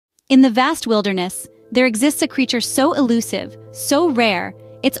In the vast wilderness, there exists a creature so elusive, so rare,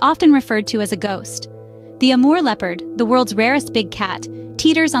 it's often referred to as a ghost. The Amur leopard, the world's rarest big cat,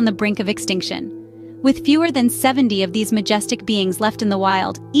 teeters on the brink of extinction. With fewer than 70 of these majestic beings left in the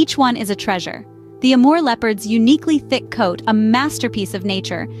wild, each one is a treasure. The Amur leopard's uniquely thick coat, a masterpiece of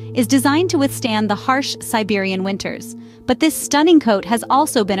nature, is designed to withstand the harsh Siberian winters. But this stunning coat has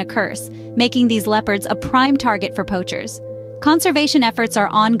also been a curse, making these leopards a prime target for poachers. Conservation efforts are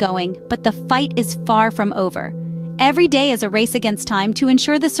ongoing, but the fight is far from over. Every day is a race against time to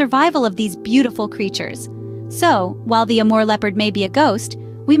ensure the survival of these beautiful creatures. So, while the Amur leopard may be a ghost,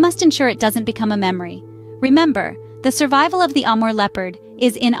 we must ensure it doesn't become a memory. Remember, the survival of the Amur leopard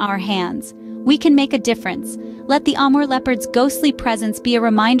is in our hands. We can make a difference. Let the Amur leopard's ghostly presence be a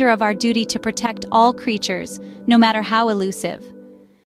reminder of our duty to protect all creatures, no matter how elusive.